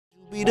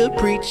Be the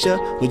preacher,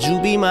 would you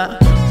be my?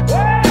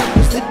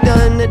 It's the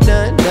done.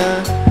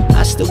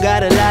 I still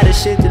got a lot of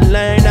shit to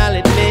learn, I'll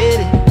admit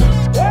it.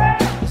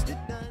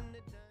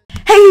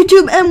 Hey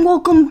YouTube, and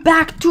welcome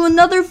back to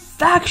another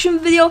faction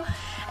video.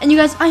 And you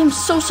guys, I am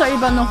so sorry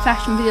about no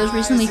faction videos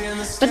recently,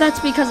 but that's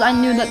because I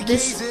knew that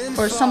this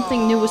or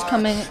something new was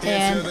coming,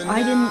 and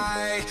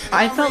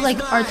I felt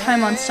like our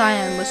time on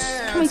Cyan was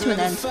coming to an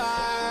end,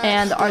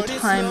 and our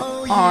time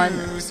on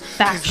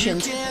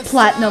Factions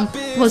Platinum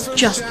was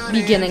just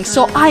beginning.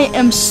 So I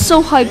am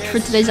so hyped for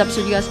today's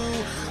episode, you guys.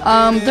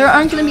 There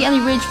aren't going to be any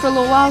raids for a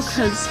little while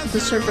because the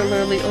server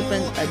literally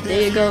opened a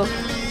day ago.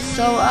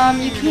 So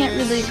you can't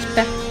really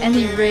expect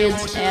any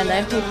raids, and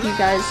I hope you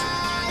guys,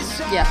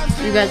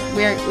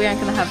 we aren't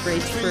gonna have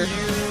raids for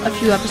a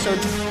few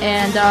episodes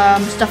and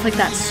stuff like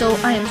that. So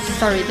I am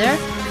sorry there.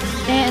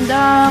 And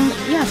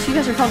yeah, so you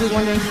guys are probably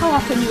wondering how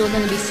often you are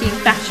going to be seeing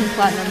Faction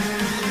Platinum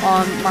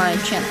on my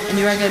channel, and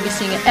you are going to be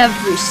seeing it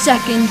every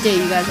second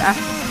day, you guys, after,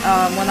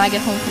 when I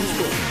get home from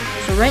school.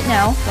 So right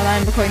now, when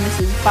I'm recording this,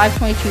 is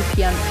 5:22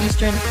 p.m.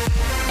 Eastern.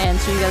 And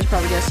so you guys are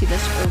probably gonna see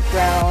this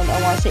around, I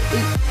want to say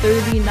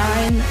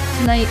 8:39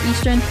 tonight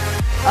Eastern.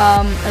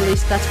 At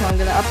least that's when I'm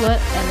gonna upload.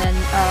 And then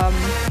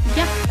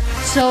yeah.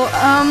 So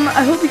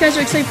I hope you guys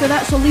are excited for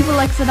that. So leave a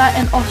like for that.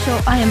 And also,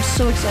 I am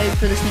so excited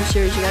for this new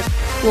series, you guys.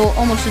 Well,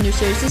 almost a new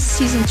series. This is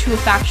season 2 of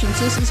Factions.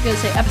 So this is gonna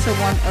say episode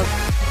 1 of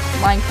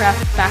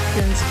Minecraft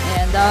Factions.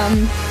 And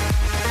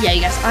yeah,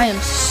 you guys, I am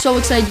so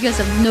excited. You guys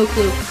have no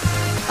clue.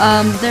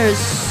 There's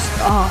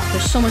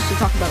so much to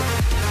talk about.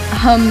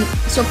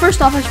 So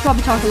first off, I should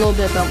probably talk a little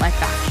bit about my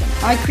faction.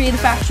 I created a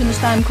faction this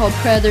time called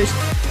Predators,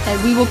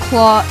 and we will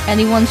claw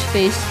anyone's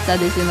face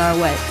that is in our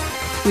way.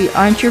 We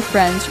aren't your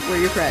friends, we're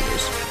your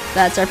predators.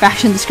 That's our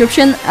faction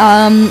description.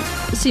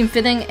 Seemed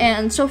fitting,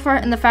 and so far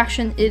in the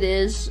faction, it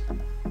is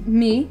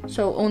me,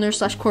 so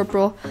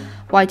owner/corporal,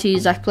 YT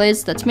Zach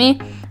Plays, that's me.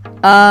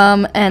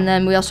 And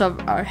then we also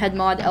have our head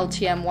mod,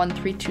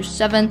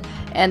 LTM1327,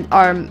 and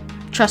our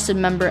trusted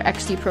member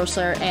XD Pro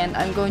Slayer, and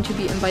I'm going to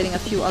be inviting a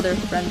few other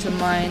friends of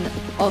mine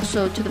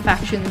also to the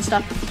faction and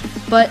stuff.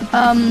 But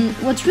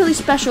what's really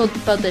special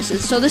about this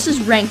is, so this is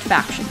ranked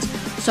factions,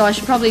 so I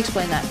should probably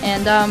explain that.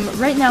 And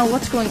right now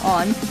what's going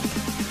on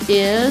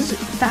is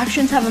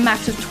factions have a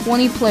max of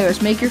 20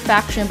 players. Make your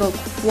faction about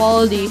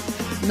quality,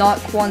 not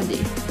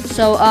quantity.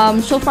 So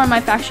so far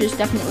my faction is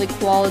definitely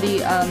quality.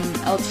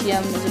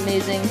 LTM is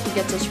amazing. He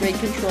gets us raid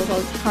controls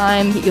all the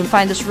time. He can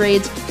find us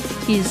raids.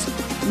 He's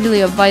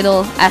really a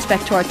vital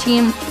aspect to our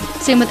team.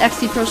 Same with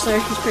XD Pro Slayer,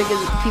 he's pretty good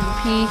at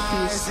PvP,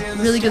 he's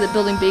really good at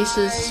building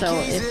bases, so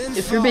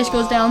if your base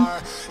goes down,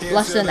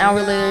 less than an hour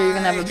later, you're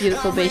gonna have a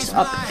beautiful base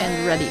up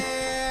and ready.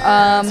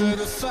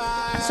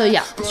 So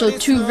yeah, so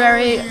 2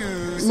 very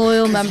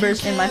loyal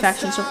members in my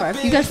faction so far.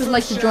 If you guys would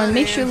like to join,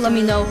 make sure to let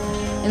me know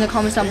in the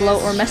comments down below,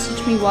 or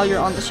message me while you're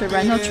on the server.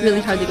 I know it's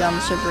really hard to get on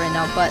the server right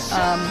now, but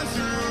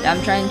yeah,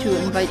 I'm trying to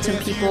invite some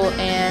people,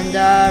 and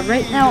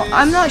right now,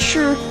 I'm not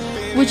sure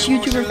which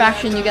YouTuber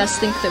faction you guys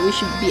think that we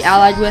should be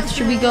allied with.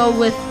 Should we go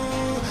with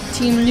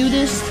Team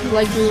Nudist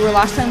like we were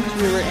last time?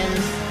 Because we were in...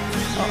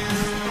 Oh,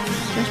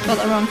 did I spell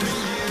that wrong?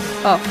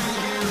 Oh.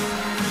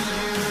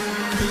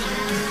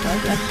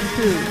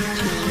 Team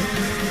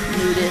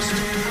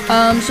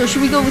Nudist. So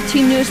should we go with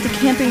Team Nudist, the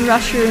Camping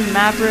Rusher,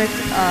 Maverick,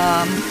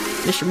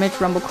 Mr.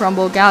 Mitch, Rumble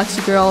Crumble,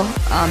 Galaxy Girl,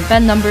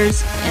 Ben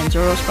Numbers, and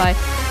Zoro Spy?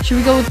 Should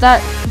we go with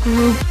that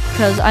group?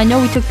 Because I know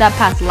we took that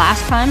path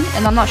last time,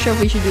 and I'm not sure if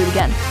we should do it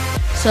again.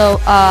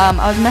 So,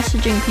 I was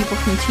messaging people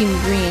from Team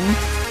Green,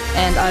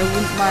 and I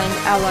wouldn't mind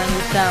allying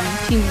with them.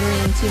 Team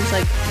Green seems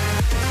like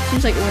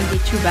it wouldn't be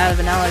too bad of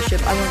an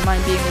allyship. I wouldn't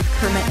mind being with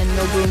Kermit and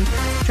Noboom,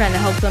 trying to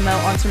help them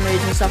out on some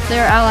raids and stuff.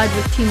 They're allied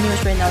with Team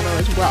Newest right now, though,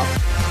 as well.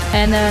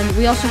 And then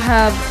we also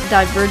have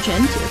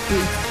Divergent. If we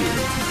do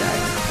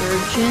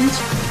Divergent,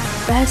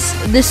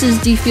 this is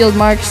D-Field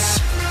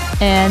Marks,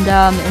 and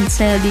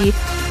Insanity,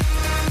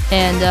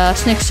 and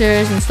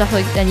Snicksters, and stuff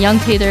like that, and Young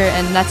Tater,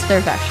 and that's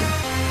their faction.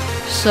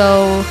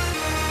 So,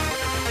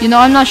 you know,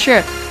 I'm not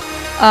sure.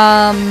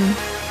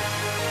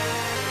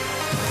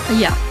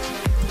 Yeah.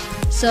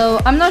 So,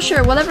 I'm not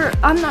sure.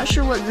 I'm not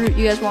sure what route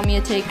you guys want me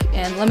to take,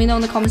 and let me know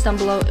in the comments down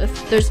below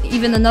if there's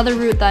even another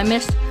route that I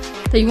missed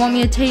that you want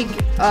me to take.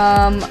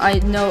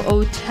 I know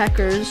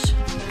O-Techers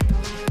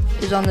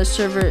is on this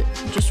server,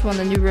 just won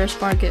the new Rare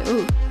Market.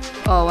 Ooh.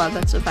 Oh, wow,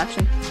 that's a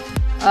faction.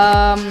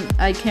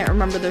 I can't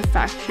remember their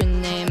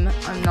faction name.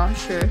 I'm not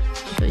sure.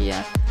 So,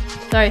 yeah.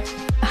 Sorry.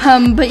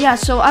 But yeah,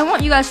 so I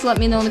want you guys to let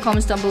me know in the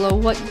comments down below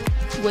what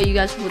way you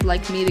guys would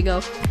like me to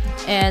go,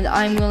 and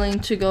I'm willing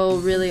to go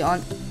really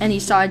on any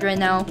side right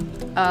now.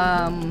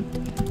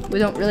 We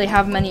don't really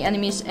have many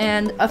enemies,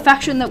 and a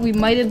faction that we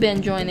might have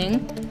been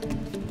joining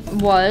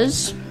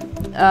was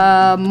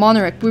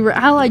Monoric. We were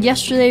allied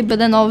yesterday, but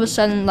then all of a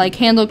sudden, like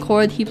Handle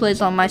Cord, he plays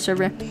on my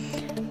server,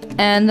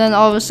 and then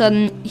all of a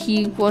sudden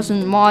he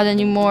wasn't mod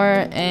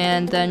anymore,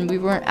 and then we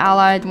weren't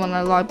allied when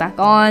I logged back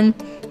on.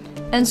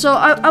 And so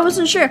I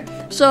wasn't sure.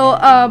 So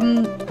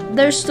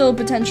there's still a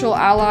potential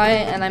ally,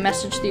 and I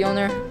messaged the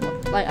owner,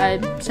 like I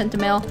sent a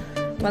mail.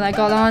 when I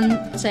got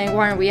on saying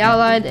why aren't we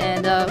allied,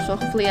 and so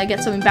hopefully I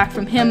get something back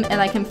from him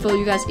and I can fill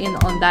you guys in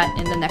on that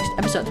in the next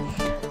episode.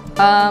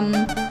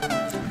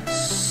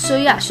 So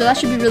yeah, so that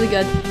should be really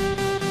good.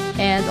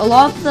 And a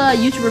lot of the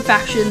YouTuber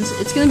factions,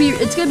 it's gonna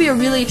be a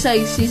really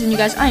exciting season, you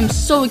guys. I am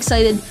so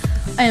excited.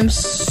 I am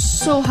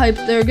so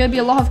hyped. There are gonna be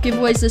a lot of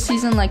giveaways this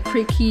season, like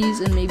crate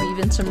keys and maybe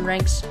even some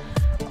ranks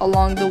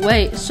along the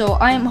way. So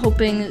I am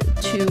hoping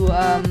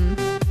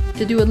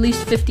to do at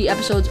least 50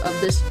 episodes of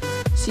this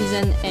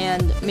season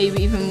and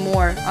maybe even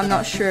more. I'm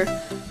not sure.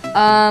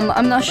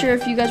 I'm not sure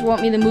if you guys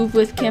want me to move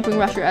with Camping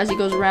Rusher as he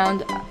goes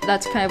around.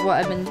 That's kind of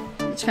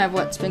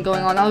what's been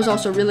going on. I was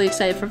also really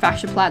excited for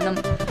Faction Platinum.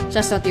 So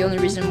that's not the only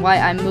reason why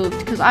I moved,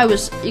 because I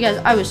was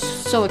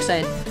so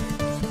excited.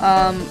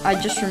 I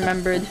just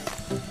remembered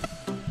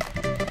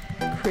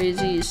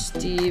Crazy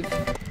Steve.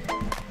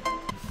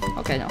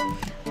 Okay, no.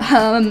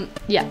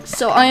 Yeah,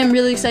 so I am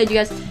really excited, you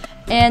guys.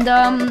 And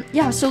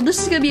yeah, so this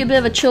is gonna be a bit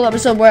of a chill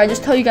episode where I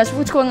just tell you guys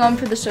what's going on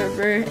for the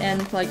server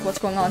and like what's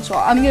going on. So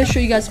I'm gonna show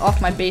you guys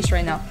off my base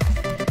right now.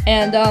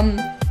 And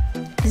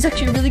it's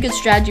actually a really good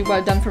strategy what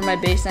I've done for my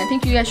base, and I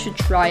think you guys should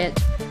try it.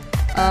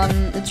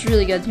 It's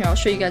really good. Here, I'll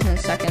show you guys in a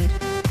second.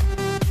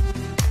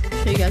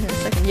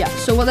 Yeah,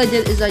 so what I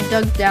did is I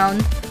dug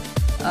down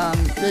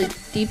really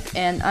deep,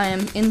 and I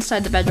am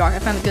inside the bedrock. I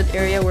found a good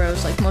area where it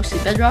was like mostly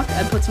bedrock.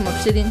 I put some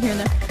obsidian here and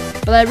there,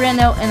 but I ran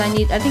out, and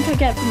I think I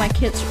got it from my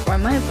kits, or I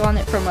might have gotten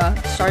it from a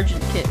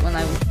sergeant kit when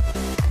I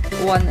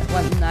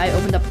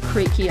opened up a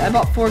crate key. I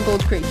bought 4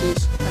 gold crate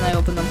keys and I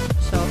opened them,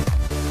 so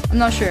I'm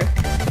not sure.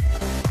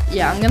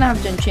 Yeah, I'm gonna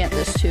have to enchant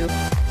this too.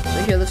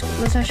 So here,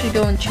 let's actually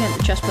go enchant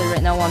the chestplate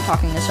right now while I'm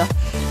talking this up.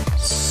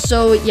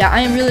 So yeah,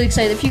 I am really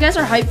excited. If you guys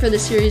are hyped for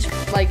this series,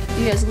 like,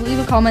 you guys leave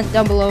a comment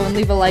down below and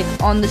leave a like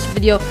on this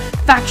video.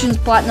 Factions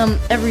Platinum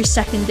every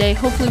second day.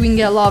 Hopefully we can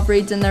get a lot of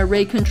raids in there,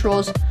 raid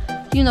controls.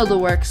 You know the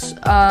works.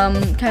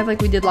 Kind of like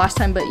we did last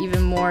time, but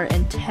even more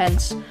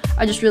intense.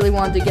 I just really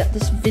wanted to get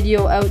this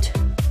video out.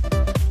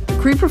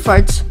 Creeper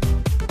farts.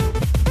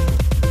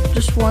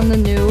 Just won the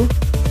new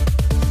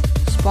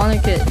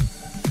spawner kit.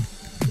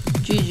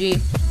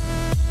 GG.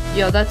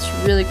 Yo, that's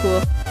really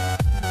cool.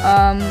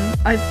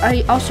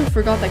 I also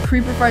forgot that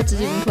Creeper Farts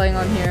is even playing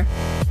on here.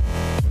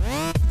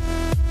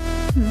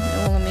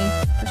 Don't let me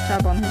just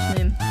tab on his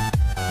name.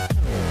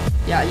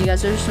 Yeah, you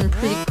guys, there's some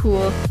pretty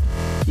cool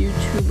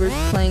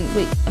YouTubers playing.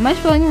 Wait, am I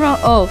spelling wrong?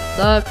 Oh,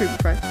 the Creeper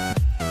Farts.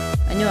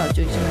 I knew I was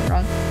doing something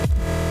wrong.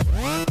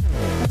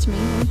 That's me.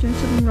 I was doing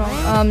something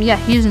wrong. Yeah,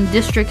 he's in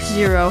District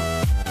 0.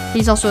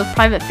 He's also with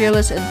Private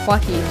Fearless and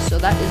Wahi, so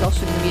that is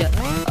also going to be a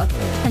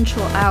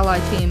potential ally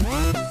team.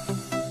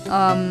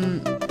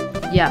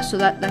 Yeah, so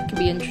that could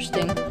be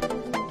interesting.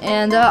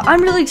 And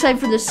I'm really excited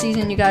for this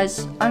season, you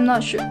guys. I'm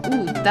not sure.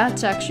 Ooh,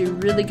 that's actually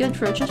really good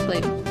for a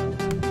chestplate.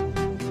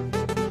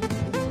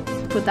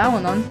 Put that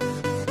one on.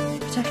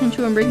 Protection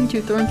 2 and Breaking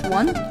 2 Thorns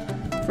 1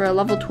 for a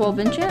level 12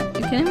 enchant.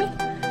 You kidding me?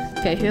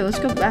 Okay, here, let's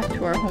go back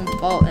to our home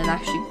vault and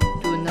actually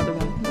do another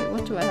one. Wait,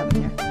 what do I have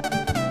in here?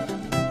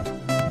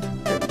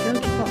 There we go,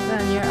 just pop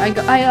that in here.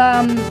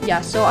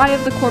 Yeah, so I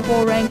have the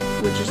Corporal rank,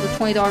 which is the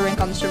 $20 rank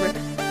on the server.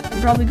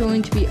 I'm probably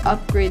going to be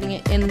upgrading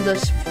it in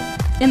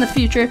the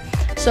future.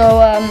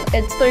 So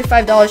it's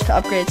 $35 to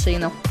upgrade, so you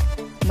know,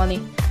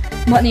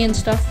 money and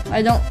stuff.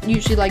 I don't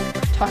usually like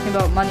talking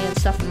about money and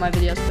stuff in my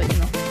videos, but you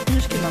know, I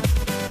just came up.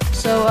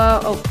 So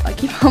oh, I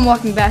keep on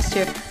walking past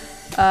here.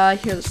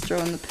 Here, let's throw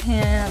in the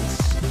pants,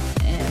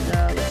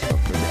 and let's go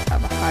for it.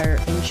 Have a higher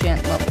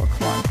enchant level.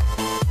 Come on,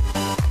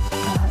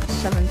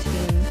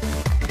 17.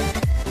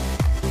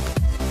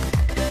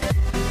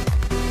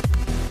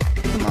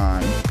 Come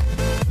on,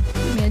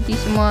 give me a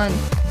decent one.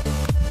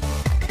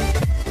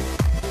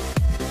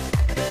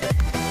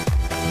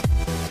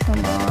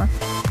 Come on.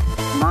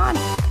 Come on.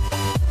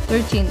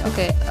 13.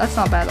 Okay, that's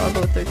not bad. I'll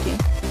go with 13.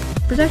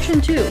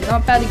 Protection 2.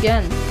 Not bad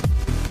again.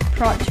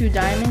 Prot 2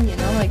 diamond, you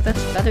know, like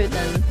that's better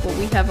than what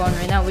we have on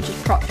right now, which is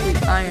Prot 3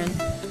 iron.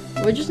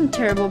 Which isn't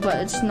terrible, but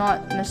it's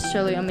not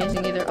necessarily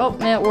amazing either. Oh,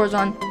 Man at War's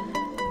on.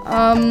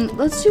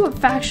 Let's see what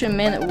faction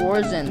Man at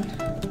War's in.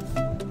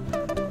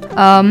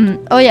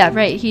 Oh yeah,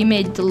 right. He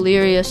made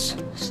Delirious.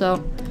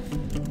 So,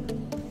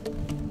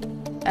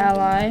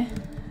 ally.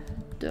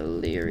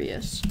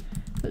 Delirious.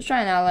 Let's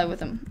try an ally with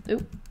him.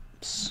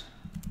 Oops.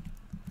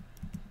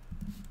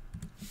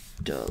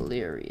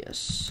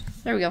 Delirious.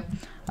 There we go.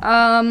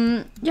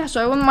 Yeah,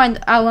 so I wouldn't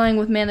mind allying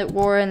with Man at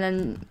War, and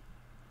then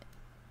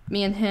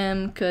me and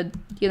him could,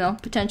 you know,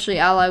 potentially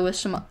ally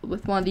with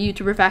one of the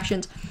YouTuber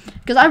factions.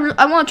 Because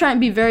I want to try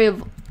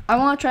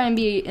and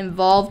be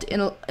involved in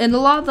a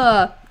lot of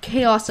the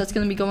chaos that's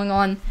going to be going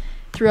on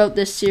throughout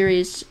this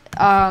series.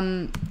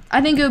 I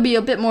think it would be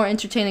a bit more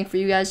entertaining for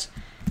you guys.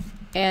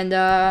 And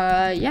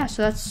yeah,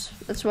 so that's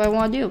what I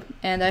want to do,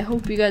 and I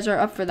hope you guys are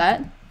up for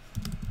that.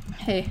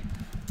 Hey,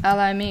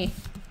 ally me.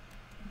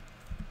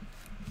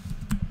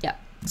 Yeah,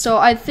 so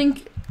I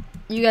think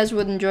you guys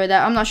would enjoy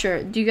that. I'm not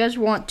sure. Do you guys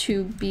want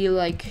to be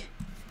like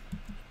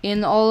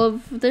in all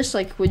of this?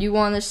 Like, would you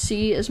want to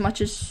see as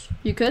much as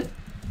you could?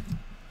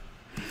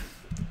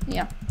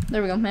 Yeah.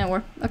 There we go, Man at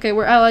War. Okay,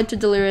 we're allied to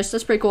Delirious.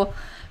 That's pretty cool.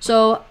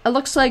 So it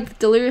looks like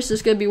Delirious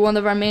is going to be one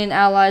of our main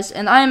allies,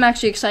 and I am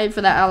actually excited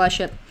for that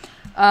allyship.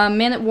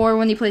 Man at War,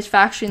 when he plays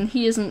faction,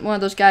 he isn't one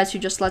of those guys who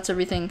just lets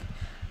everything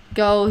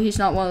go. He's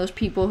not one of those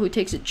people who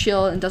takes it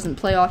chill and doesn't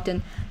play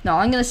often. No,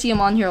 I'm going to see him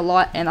on here a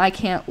lot, and I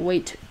can't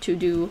wait to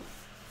do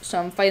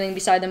some fighting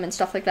beside him and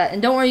stuff like that.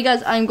 And don't worry, you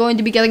guys, I'm going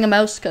to be getting a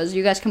mouse, because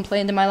you guys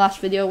complained in my last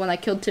video when I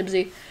killed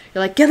Tibsy.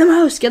 You're like, get a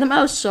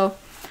mouse, so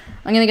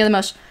I'm going to get a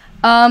mouse.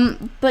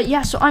 But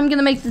yeah, so I'm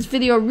gonna make this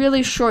video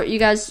really short, you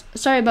guys.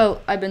 Sorry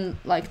about I've been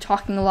like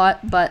talking a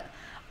lot, but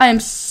I am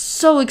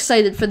so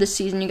excited for this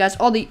season, you guys.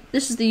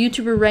 This is the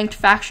YouTuber ranked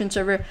faction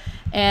server,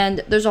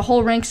 and there's a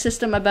whole rank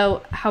system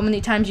about how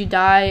many times you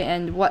die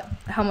and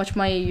how much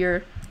money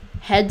your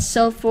heads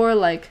sell for.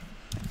 Like,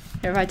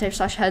 here, if I type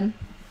 /head,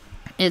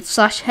 it's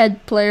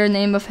 /head player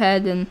name of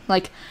head, and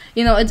like,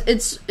 you know,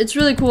 it's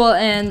really cool,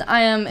 and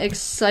I am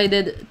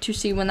excited to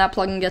see when that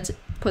plugin gets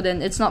put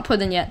in. It's not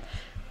put in yet.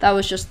 That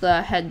was just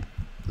the head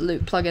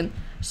loot plugin.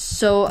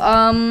 So,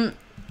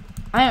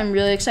 I am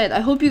really excited. I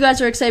hope you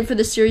guys are excited for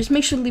this series.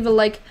 Make sure to leave a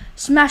like.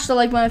 Smash the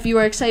like button if you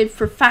are excited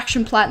for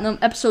Faction Platinum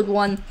Episode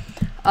 1.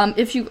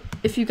 If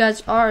you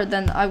guys are,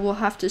 then I will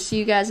have to see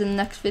you guys in the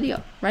next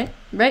video. Right?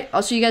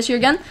 I'll see you guys here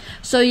again.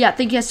 So, yeah,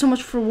 thank you guys so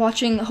much for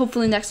watching.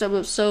 Hopefully next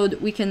episode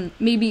we can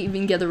maybe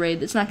even get a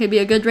raid. It's not going to be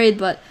a good raid,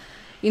 but,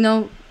 you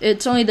know,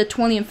 it's only the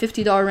 $20 and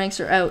 $50 ranks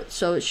are out,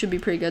 so it should be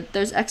pretty good.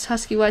 There's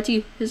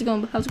XHuskyYT. How's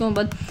it going,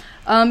 bud?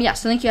 Yeah,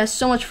 so thank you guys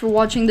so much for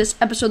watching this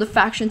episode of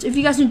Factions. If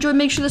you guys enjoyed,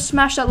 make sure to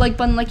smash that like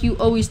button like you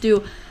always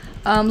do.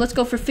 Let's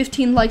go for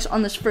 15 likes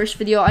on this first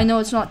video. I know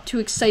it's not too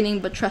exciting,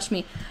 but trust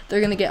me, they're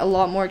going to get a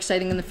lot more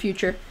exciting in the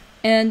future.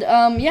 And,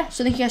 yeah,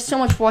 so thank you guys so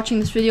much for watching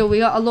this video. We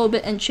got a little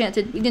bit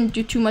enchanted. We didn't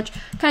do too much.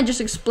 Kind of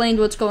just explained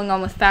what's going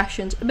on with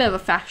Factions. A bit of a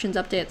Factions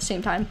update at the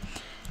same time.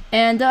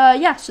 And,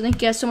 yeah, so thank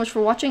you guys so much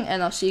for watching,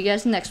 and I'll see you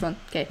guys in the next one.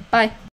 Okay, bye.